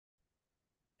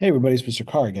Hey everybody, it's Mr.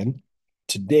 Carr again.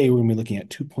 Today we're going to be looking at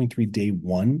 2.3 day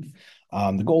one.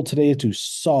 The goal today is to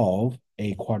solve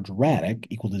a quadratic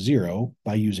equal to 0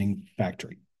 by using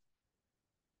factoring.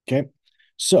 Okay,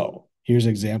 so here's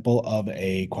an example of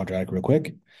a quadratic real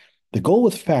quick. The goal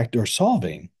with factor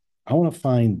solving, I want to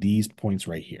find these points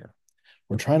right here.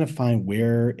 We're trying to find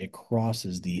where it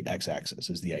crosses the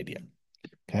x-axis is the idea.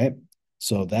 Okay,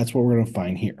 so that's what we're going to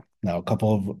find here. Now, a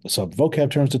couple of some vocab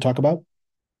terms to talk about.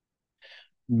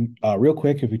 Real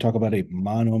quick, if we talk about a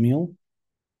monomial,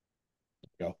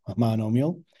 a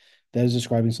monomial, that is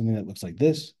describing something that looks like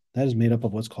this. That is made up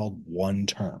of what's called one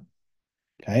term.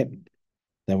 Okay.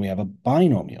 Then we have a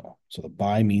binomial. So the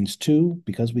bi means two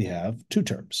because we have two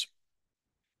terms.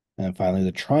 And finally,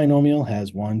 the trinomial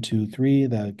has one, two, three.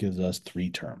 That gives us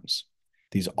three terms.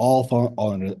 These all fall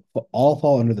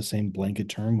under the same blanket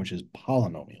term, which is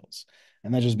polynomials.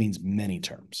 And that just means many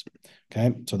terms.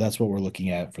 Okay. So that's what we're looking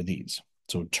at for these.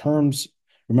 So terms,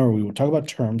 remember, we will talk about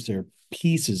terms, they're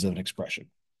pieces of an expression.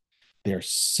 They're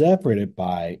separated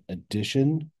by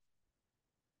addition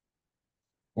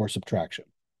or subtraction.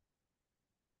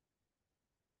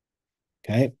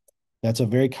 Okay. That's a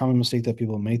very common mistake that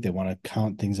people make. They want to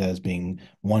count things as being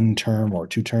one term or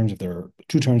two terms. If they're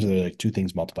two terms, they're like two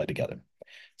things multiplied together.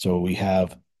 So we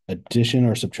have addition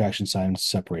or subtraction signs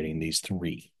separating these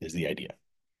three is the idea.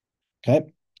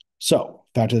 Okay. So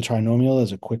factor the trinomial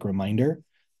as a quick reminder.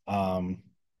 Okay.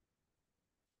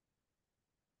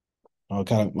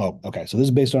 So this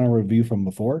is based on a review from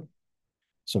before.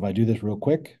 So if I do this real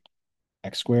quick,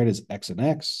 x squared is x and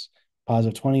x.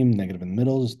 Positive 20, negative in the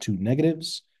middle is two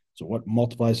negatives. So what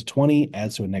multiplies to 20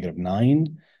 adds to a negative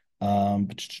 9? Um,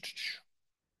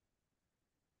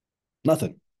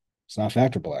 Nothing. It's not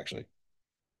factorable, actually.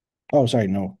 Oh, sorry.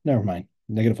 No, never mind.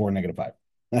 Negative 4, negative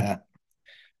 5.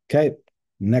 Okay.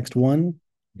 Next one,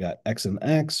 we got x and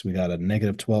x. We got a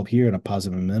negative 12 here and a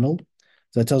positive in the middle.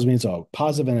 So that tells me it's a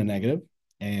positive and a negative,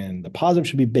 and the positive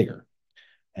should be bigger.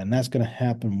 And that's going to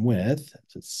happen with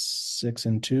 6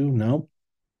 and 2. No,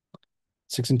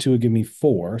 6 and 2 would give me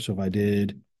 4. So if I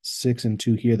did 6 and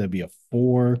 2 here, that'd be a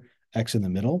 4x in the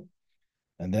middle.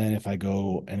 And then if I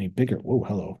go any bigger, whoa,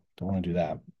 hello, don't want to do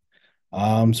that.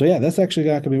 So yeah, that's actually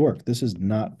not going to work. This is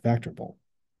not factorable.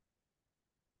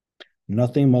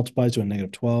 Nothing multiplies to a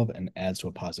negative 12 and adds to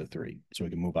a positive 3. So we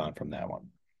can move on from that one.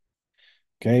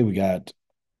 Okay, we got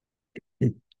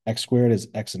x squared is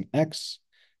x and x.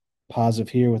 Positive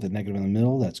here with a negative in the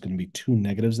middle. That's going to be two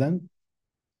negatives then.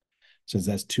 Since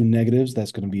that's two negatives,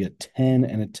 that's going to be a 10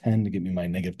 and a 10 to give me my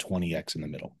negative 20x in the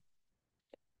middle.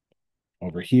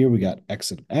 Over here, we got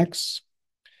x and x.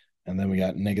 And then we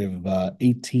got negative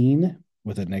 18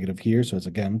 with a negative here. So it's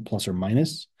again plus or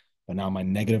minus. But now my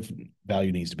negative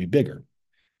value needs to be bigger,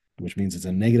 which means it's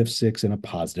a negative 6 and a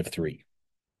positive 3.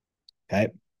 Okay.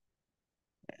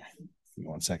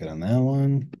 1 second on that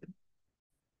one.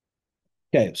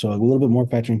 Okay, so a little bit more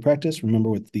factoring practice. Remember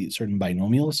with the certain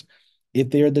binomials, if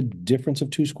they are the difference of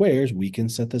two squares, we can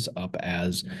set this up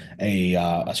as a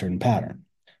certain pattern.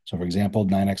 So for example,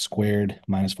 9x squared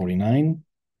minus 49,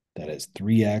 that is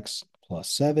 3x plus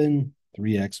 7,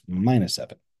 3x minus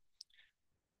 7.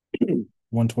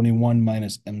 121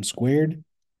 minus m squared,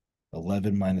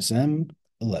 11 minus m,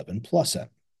 11 plus m.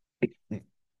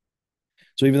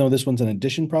 So even though this one's an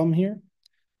addition problem here,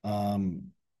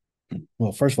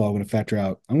 well, first of all, I'm going to factor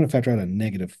out a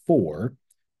negative 4,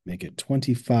 make it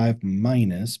 25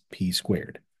 minus p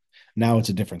squared. Now it's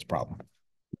a difference problem.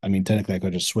 I mean, technically, I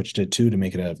could have just switched it to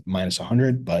make it a minus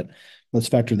 100, but let's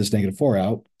factor this negative 4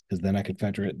 out, because then I could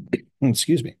factor it,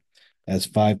 excuse me, as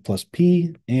 5 plus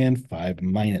p and 5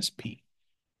 minus p.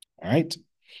 All right.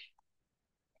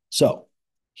 So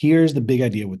here's the big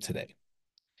idea with today.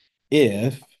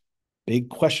 If big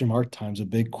question mark times a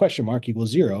big question mark equals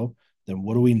 0, then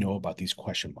what do we know about these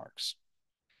question marks?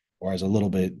 Or as a little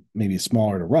bit maybe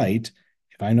smaller to write,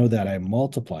 if I know that I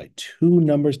multiply two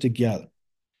numbers together,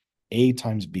 a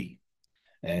times b,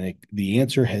 and the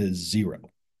answer has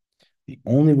 0, the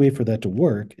only way for that to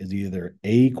work is either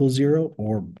a equals 0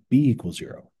 or b equals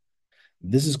 0.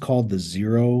 This is called the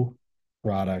zero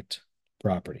product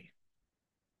property.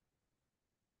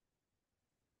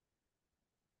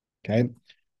 Okay.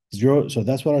 Zero. So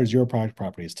that's what our zero product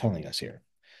property is telling us here.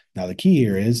 Now, the key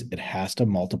here is it has to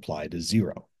multiply to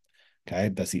 0. Okay.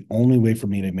 That's the only way for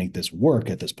me to make this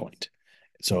work at this point.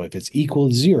 So if it's equal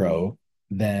to 0,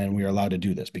 then we are allowed to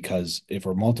do this, because if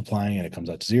we're multiplying and it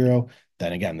comes out to 0,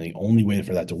 then again, the only way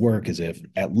for that to work is if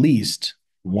at least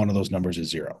one of those numbers is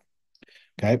 0.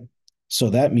 Okay. So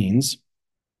that means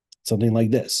something like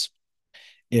this.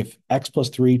 If x plus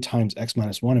 3 times x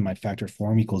minus 1 in my factor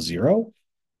form equals 0,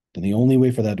 then the only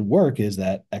way for that to work is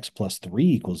that x plus 3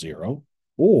 equals 0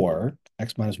 or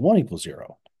x minus 1 equals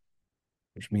 0,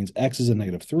 which means x is a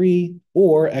negative 3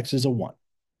 or x is a 1.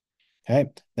 Okay,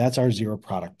 that's our zero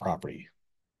product property.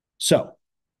 So,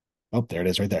 oh, there it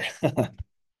is right there.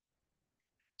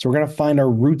 So we're going to find our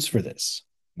roots for this.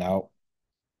 Now,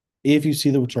 if you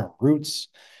see the term roots,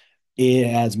 it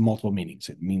has multiple meanings.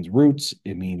 It means roots,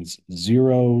 it means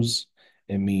zeros,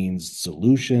 it means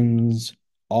solutions.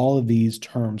 All of these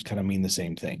terms kind of mean the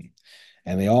same thing,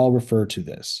 and they all refer to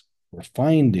this. We're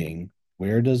finding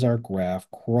where does our graph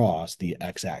cross the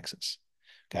x-axis,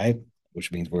 okay?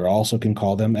 Which means we also can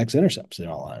call them x-intercepts in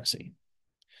all honesty.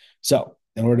 So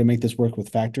in order to make this work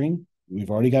with factoring, we've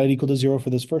already got it equal to 0 for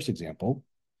this first example.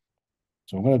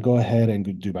 So I'm going to go ahead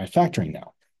and do my factoring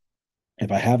now.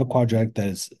 If I have a quadratic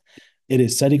it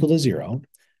is set equal to 0,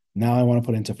 now I want to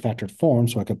put it into factored form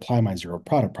so I can apply my zero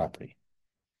product property.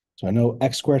 So I know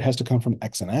x squared has to come from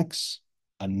x and x,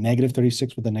 a negative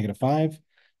 36 with a negative 5.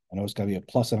 I know it's got to be a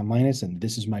plus and a minus, and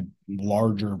this is my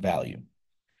larger value.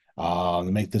 To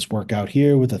make this work out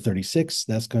here with a 36,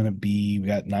 that's going to be, we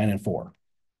got 9 and 4.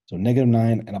 So negative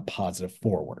 9 and a positive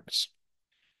 4 works.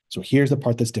 So here's the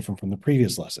part that's different from the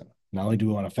previous lesson. Not only do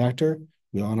we want to factor,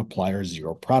 we want to apply our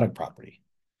zero product property.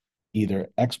 Either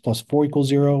x plus 4 equals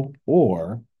 0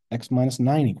 or x minus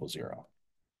 9 equals 0.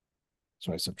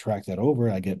 So I subtract that over,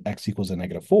 I get x equals a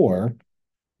negative 4,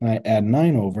 and I add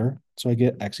 9 over, so I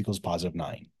get x equals positive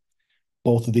 9.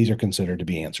 Both of these are considered to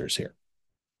be answers here.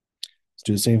 Let's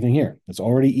do the same thing here. It's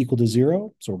already equal to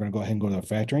 0, so we're going to go ahead and go to the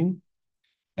factoring.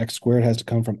 X squared has to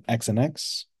come from x and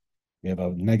x. We have a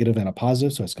negative and a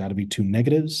positive, so it's got to be two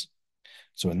negatives.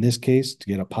 So in this case, to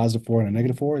get a positive 4 and a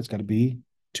negative 4, it's got to be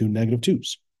two negative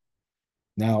 2s.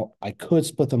 Now, I could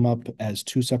split them up as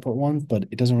two separate ones, but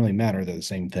it doesn't really matter. They're the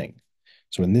same thing.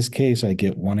 So in this case, I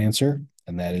get one answer,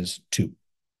 and that is 2.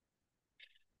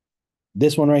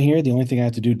 This one right here, the only thing I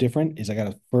have to do different is I got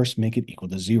to first make it equal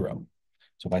to 0.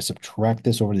 So if I subtract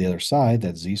this over to the other side,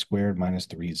 that's z squared minus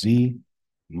 3z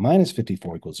minus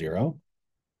 54 equals 0.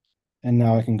 And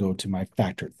now I can go to my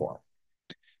factored form.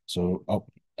 So,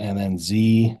 and then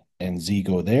z and z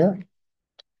go there.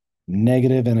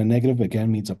 Negative and a negative,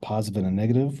 again, means a positive and a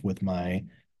negative, with my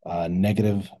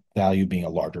negative value being a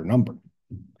larger number.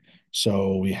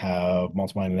 So we have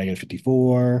multiplying a negative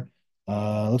 54,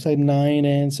 looks like 9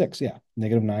 and 6. Yeah,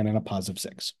 negative 9 and a positive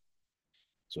 6.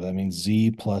 So that means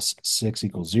z plus 6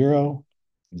 equals 0,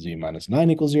 z minus 9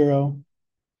 equals 0.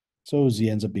 So z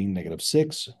ends up being negative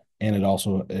 6, and it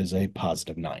also is a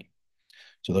positive 9.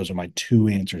 So those are my two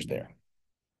answers there.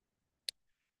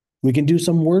 We can do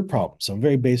some word problems, some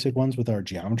very basic ones with our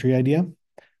geometry idea.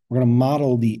 We're going to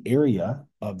model the area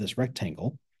of this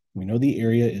rectangle. We know the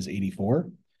area is 84,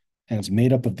 and it's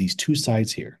made up of these two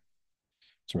sides here.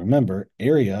 So remember,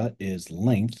 area is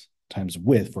length times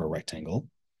width for a rectangle.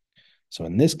 So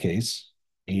in this case,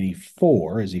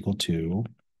 84 is equal to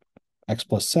x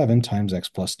plus 7 times x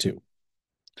plus 2.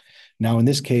 Now, in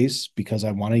this case, because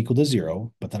I want to equal to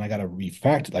 0, but then I got to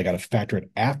refactor, I got to factor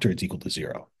it after it's equal to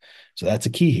 0. So that's a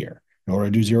key here. In order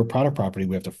to do zero product property,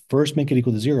 we have to first make it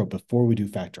equal to 0 before we do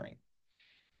factoring.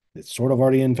 It's sort of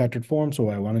already in factored form, so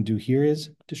what I want to do here is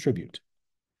distribute.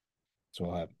 So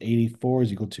I'll have 84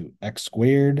 is equal to x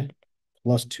squared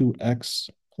plus 2x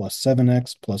plus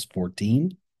 7x plus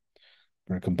 14.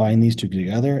 We're going to combine these two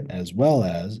together as well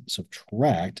as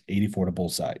subtract 84 to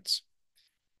both sides.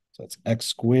 So that's x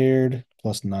squared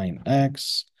plus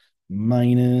 9x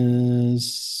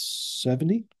minus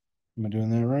 70. Am I doing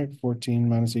that right? 14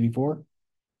 minus 84?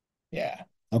 Yeah.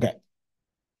 Okay.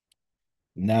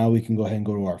 Now we can go ahead and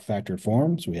go to our factored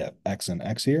form. So we have x and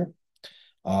x here.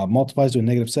 Multiplies to a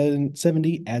negative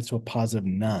 70, adds to a positive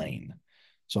 9.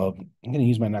 So I'm going to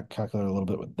use my calculator a little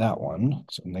bit with that one.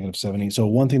 So negative 70. So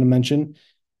one thing to mention,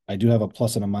 I do have a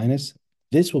plus and a minus.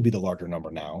 This will be the larger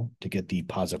number now to get the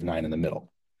positive 9 in the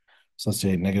middle. So let's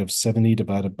say negative 70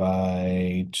 divided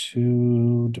by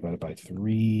 2 divided by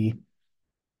 3.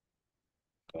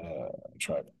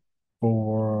 Try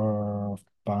 4,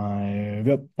 5.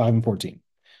 Yep, 5 and 14.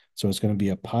 So it's going to be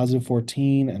a positive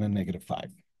 14 and a negative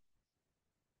 5.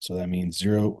 So that means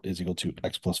 0 is equal to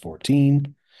x plus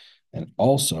 14. And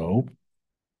also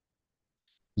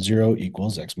 0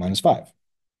 equals x minus 5.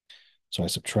 So I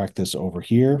subtract this over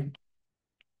here.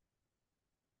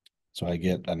 So I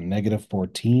get a negative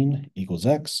 14 equals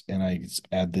x, and I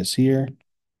add this here.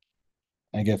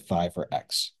 I get 5 for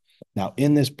x. Now,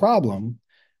 in this problem,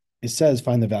 it says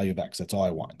find the value of x. That's all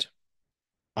I want.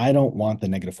 I don't want the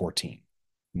negative 14.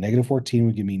 Negative 14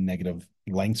 would give me negative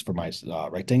lengths for my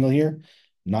rectangle here.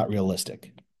 Not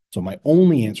realistic. So my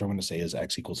only answer I'm going to say is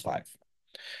x equals 5.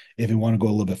 If we want to go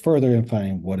a little bit further and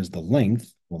find what is the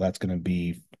length, well, that's going to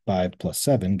be 5 plus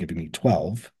 7, giving me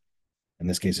 12. In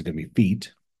this case, it's going to be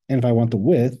feet. And if I want the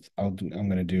width, I'm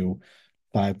going to do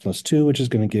 5 plus 2, which is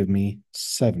going to give me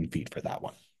 7 feet for that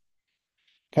one.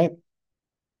 Okay.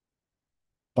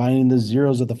 Finding the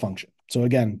zeros of the function. So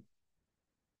again,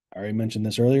 I already mentioned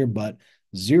this earlier, but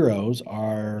zeros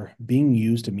are being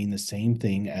used to mean the same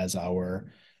thing as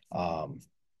our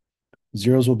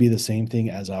zeros will be the same thing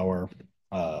as our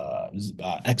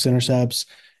x-intercepts.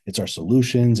 It's our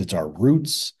solutions. It's our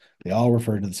roots. They all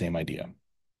refer to the same idea.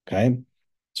 Okay.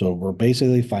 So we're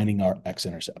basically finding our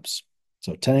x-intercepts.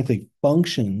 So technically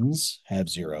functions have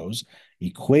zeros,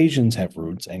 equations have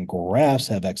roots, and graphs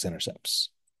have x-intercepts.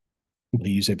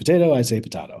 You say potato, I say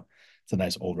potato. It's a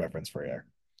nice old reference for you.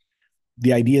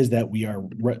 The idea is that we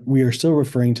are still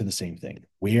referring to the same thing.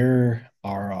 Where's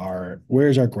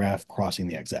our graph crossing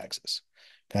the x-axis?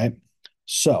 Okay.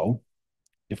 So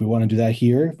if we want to do that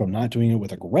here, if I'm not doing it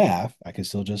with a graph, I can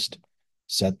still just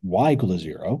set y equal to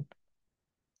 0.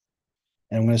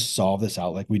 And I'm going to solve this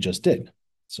out like we just did.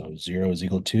 So 0 is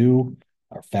equal to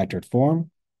our factored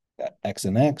form, x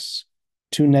and x.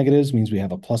 Two negatives means we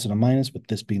have a plus and a minus, but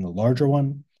this being the larger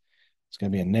one, it's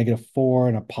going to be a -4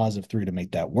 and a +3 to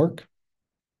make that work.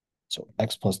 So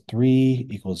x plus 3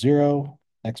 equals 0,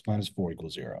 x minus 4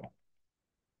 equals 0.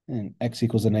 And x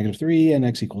equals a -3 and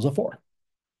x equals a 4.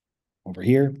 Over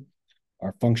here,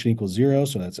 our function equals 0,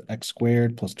 so that's x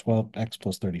squared plus 12x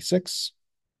plus 36.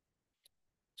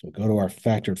 So we go to our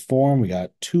factored form. We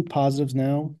got two positives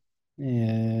now.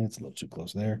 And it's a little too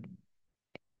close there.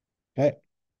 Okay.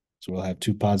 So we'll have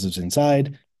two positives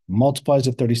inside. Multiplies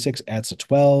to 36, adds to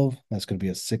 12. That's going to be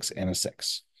a 6 and a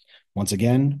 6. Once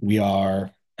again, we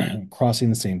are crossing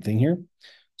the same thing here.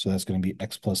 So that's going to be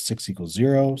x plus 6 equals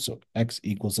 0. So x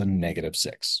equals a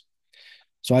 -6.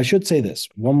 So I should say this.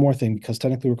 One more thing, because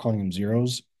technically we're calling them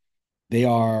zeros. They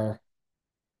are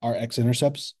our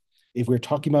x-intercepts. If we're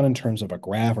talking about in terms of a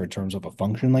graph or in terms of a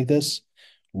function like this,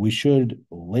 we should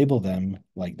label them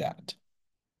like that.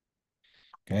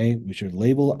 Okay, we should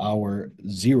label our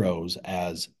zeros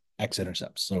as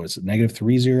x-intercepts. So it's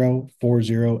 -3, 0, 4,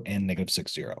 0, and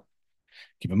 -6, 0.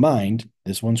 Keep in mind,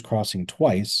 this one's crossing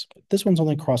twice, but this one's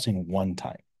only crossing one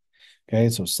time. Okay,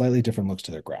 so slightly different looks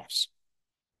to their graphs.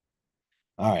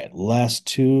 All right, last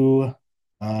two.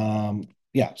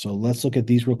 Yeah, so let's look at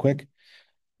these real quick.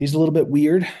 These are a little bit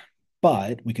weird,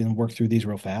 but we can work through these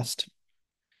real fast.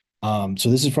 So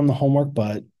this is from the homework,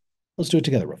 but let's do it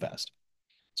together real fast.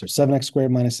 So 7x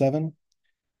squared minus 7.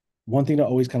 One thing to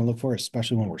always kind of look for,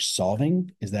 especially when we're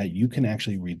solving, is that you can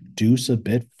actually reduce a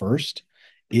bit first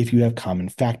if you have common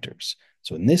factors.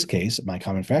 So in this case, my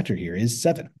common factor here is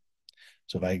 7.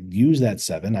 So if I use that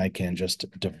 7, I can just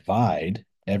divide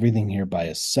everything here by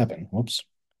a 7. Whoops.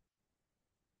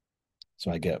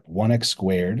 So I get 1x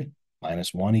squared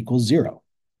minus 1 equals 0.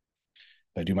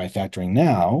 If I do my factoring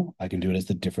now, I can do it as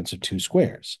the difference of two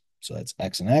squares. So that's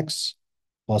x and x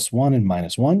plus 1 and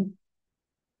minus 1.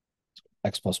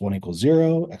 X plus 1 equals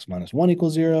 0, x minus 1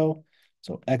 equals 0.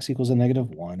 So x equals a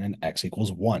 -1 and x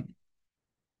equals 1.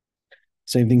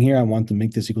 Same thing here. I want to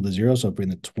make this equal to 0, so I'll bring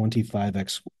the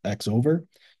 25x over.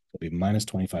 It'll be minus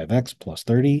 25x plus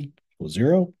 30 equals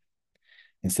 0.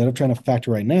 Instead of trying to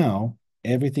factor right now,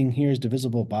 everything here is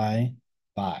divisible by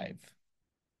 5.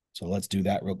 So let's do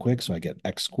that real quick. So I get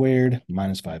x squared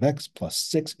minus 5x plus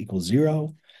 6 equals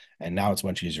 0. And now it's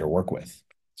much easier to work with.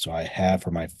 So I have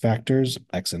for my factors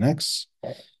x and x.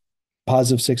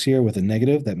 Positive 6 here with a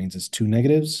negative. That means it's two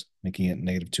negatives, making it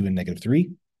 -2 and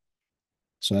 -3.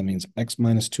 So that means x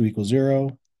minus 2 equals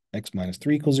 0, x minus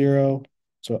 3 equals 0.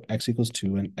 So x equals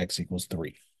 2 and x equals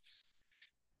 3.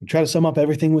 We try to sum up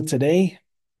everything with today.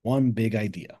 One big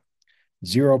idea.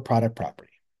 Zero product property.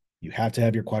 You have to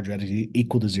have your quadratic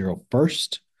equal to 0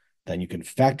 first, then you can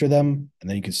factor them, and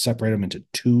then you can separate them into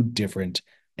two different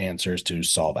answers to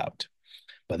solve out.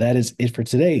 But that is it for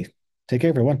today. Take care,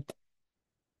 everyone.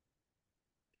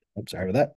 I'm sorry for that.